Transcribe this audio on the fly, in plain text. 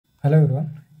Hello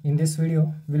everyone. In this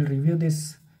video, we'll review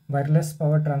this wireless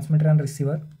power transmitter and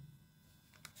receiver.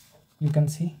 You can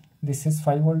see this is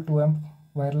 5 volt 2 amp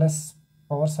wireless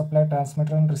power supply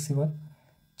transmitter and receiver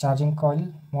charging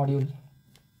coil module.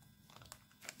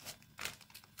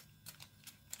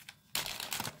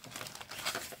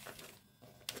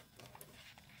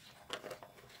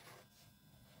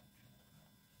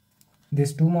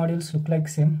 These two modules look like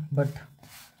same, but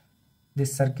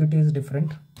this circuit is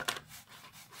different.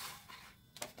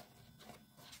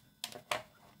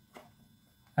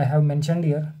 I have mentioned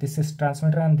here this is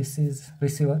transmitter and this is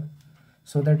receiver,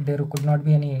 so that there could not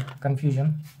be any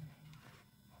confusion.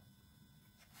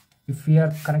 If we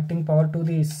are connecting power to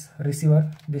this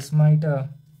receiver, this might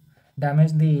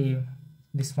damage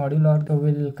this module, or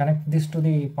we'll connect this to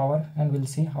the power and we'll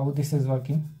see how this is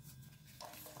working.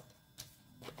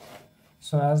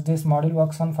 So as this module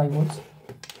works on 5 volts,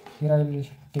 here I will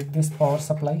take this power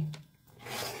supply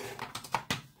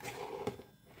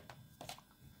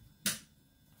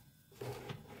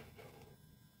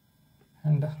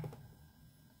and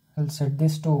I'll set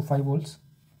this to 5 volts.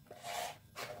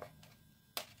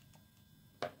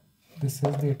 This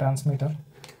is the transmitter.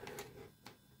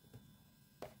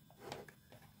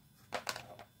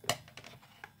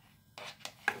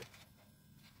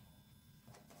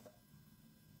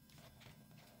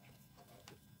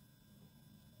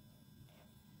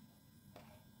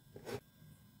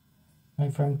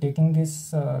 If I am taking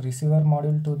this receiver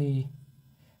module to the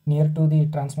near to the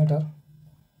transmitter,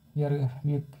 here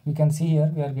we can see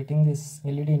here we are getting this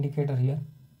LED indicator here.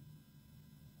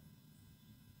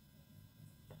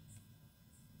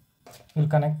 We'll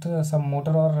connect some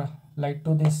motor or light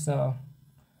to this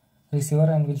receiver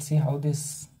and we'll see how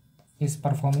this is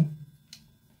performing.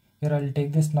 Here I'll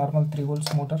take this normal 3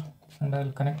 volts motor and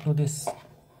I'll connect to this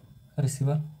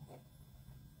receiver.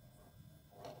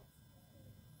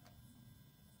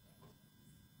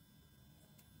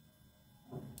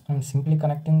 I'm simply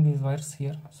connecting these wires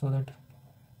here so that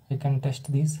I can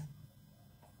test these.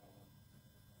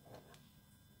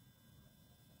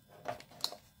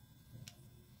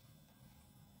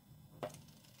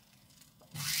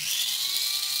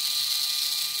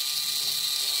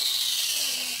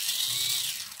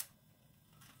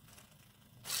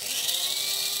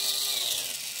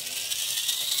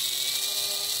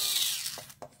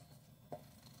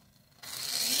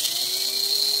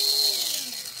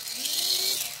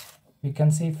 You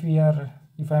can see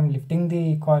if I am lifting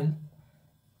the coil,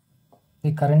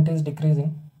 the current is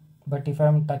decreasing, but if I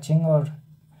am touching or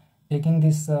taking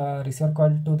this receiver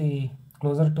coil to the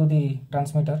closer to the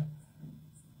transmitter,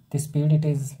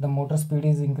 the motor speed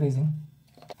is increasing.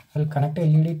 I'll connect a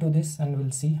LED to this and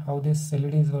we'll see how this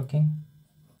LED is working.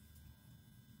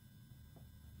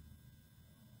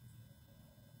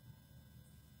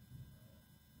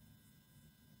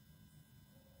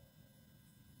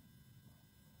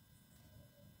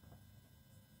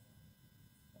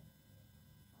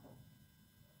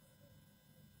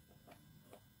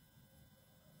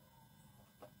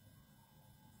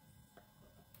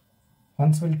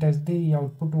 Once we'll test the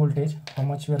output voltage, how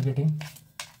much we are getting.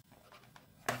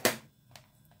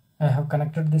 I have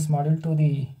connected this module to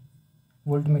the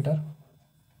voltmeter.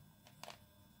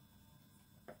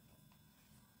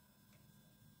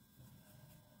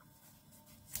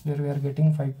 Here we are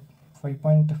getting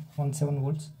 5.17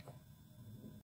 volts.